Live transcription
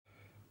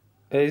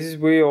As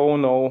we all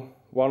know,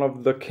 one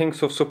of the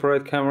kings of Super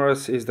 8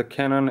 cameras is the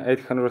Canon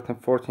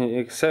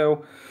 814 XL.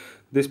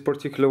 This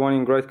particular one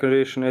in great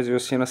condition, as you'll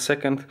see in a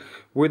second,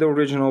 with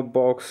original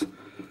box,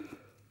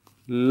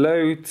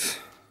 loads,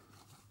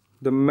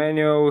 the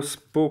manuals,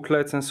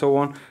 booklets and so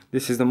on.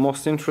 This is the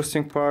most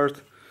interesting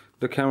part.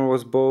 The camera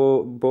was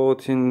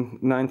bought in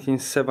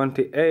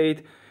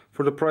 1978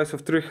 for the price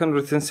of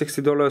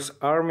 $360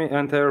 Army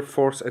and Air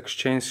Force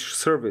exchange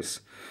service.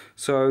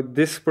 So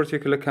this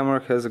particular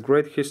camera has a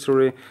great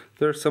history.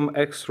 There's some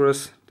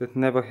extras that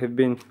never have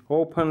been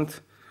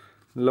opened.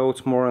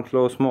 Loads more and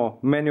loads more.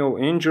 Manual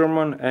in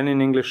German and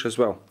in English as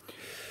well.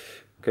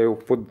 Okay, we'll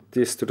put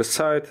this to the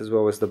side as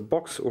well as the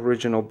box,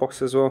 original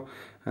box as well.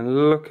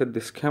 And look at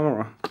this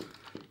camera.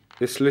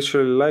 It's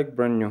literally like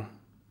brand new.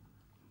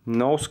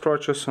 No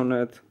scratches on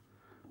it.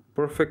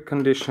 Perfect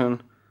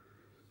condition.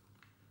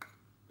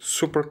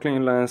 Super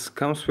clean lens.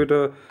 Comes with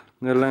a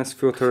lens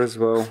filter as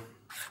well.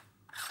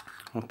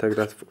 I'll take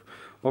that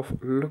off.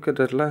 Look at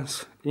that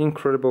lens.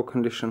 Incredible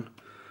condition.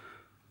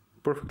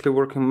 Perfectly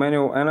working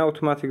manual and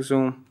automatic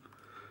zoom.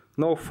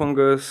 No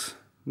fungus,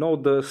 no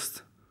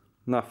dust,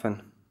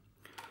 nothing.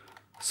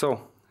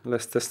 So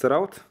let's test it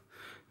out.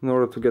 In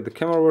order to get the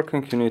camera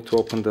working, you need to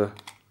open the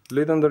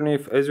lid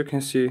underneath. As you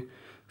can see,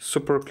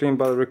 super clean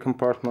battery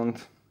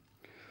compartment.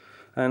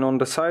 And on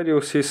the side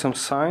you'll see some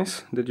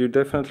signs that you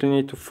definitely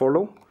need to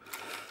follow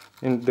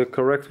in the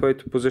correct way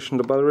to position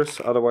the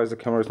batteries, otherwise the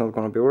camera is not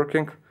going to be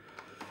working.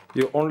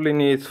 You only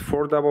need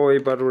 4 AA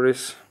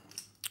batteries.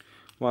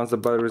 Once the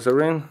batteries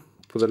are in,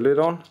 put the lid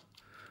on,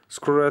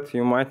 screw it.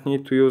 You might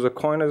need to use a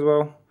coin as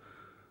well.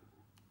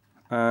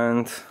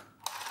 And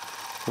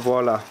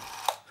voila.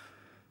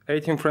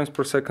 18 frames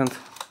per second,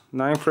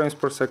 9 frames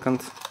per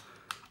second,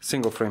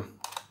 single frame.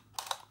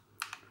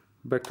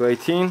 Back to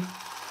 18,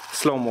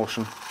 slow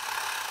motion.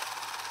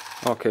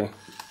 Okay,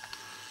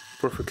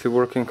 perfectly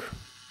working.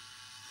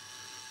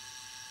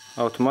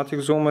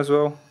 Automatic zoom as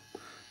well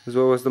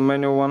as the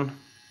manual one.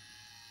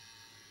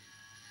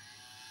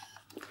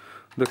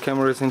 The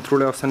camera is in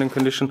truly outstanding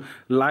condition.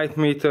 Light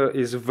meter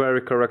is very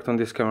correct on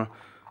this camera.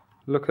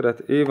 Look at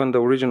that, even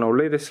the original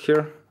lid is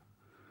here.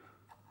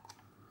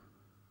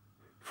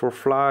 For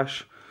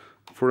flash,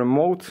 for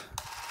remote.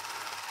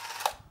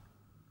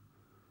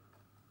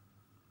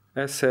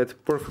 As said,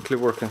 perfectly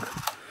working.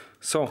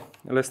 So,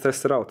 let's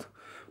test it out.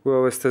 We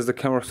always test the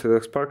cameras with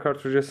expired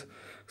cartridges.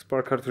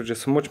 Expired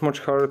cartridges are much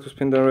harder to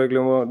spin than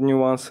regular new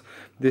ones.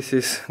 This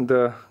is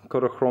the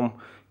Kodachrome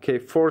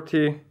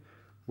K40.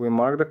 We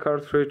mark the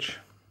cartridge,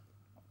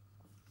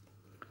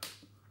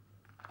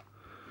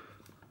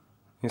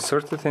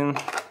 insert it in,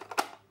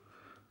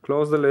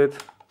 close the lid,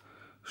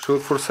 shoot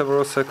for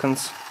several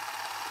seconds.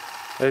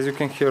 As you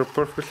can hear,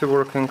 perfectly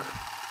working.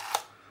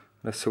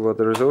 Let's see what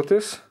the result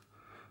is.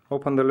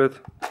 Open the lid,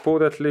 pull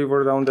that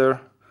lever down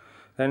there,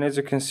 and as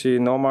you can see,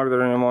 no mark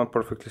there anymore,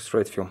 perfectly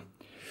straight film.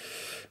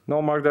 No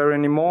mark there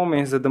anymore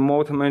means that the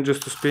motor manages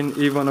to spin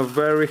even a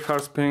very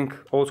hard spinning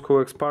old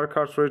school expired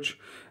cartridge,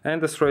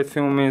 and the straight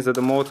film means that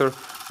the motor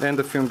and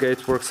the film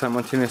gate work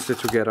simultaneously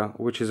together,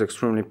 which is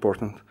extremely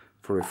important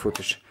for your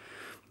footage.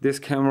 This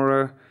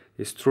camera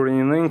is truly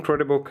in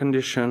incredible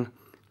condition,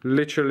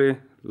 literally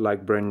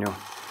like brand new.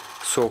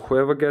 So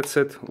whoever gets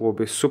it will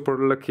be super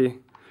lucky,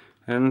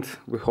 and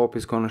we hope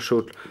it's gonna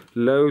shoot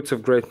loads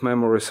of great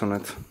memories on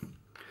it.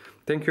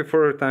 Thank you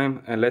for your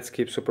time, and let's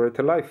keep Super 8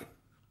 alive.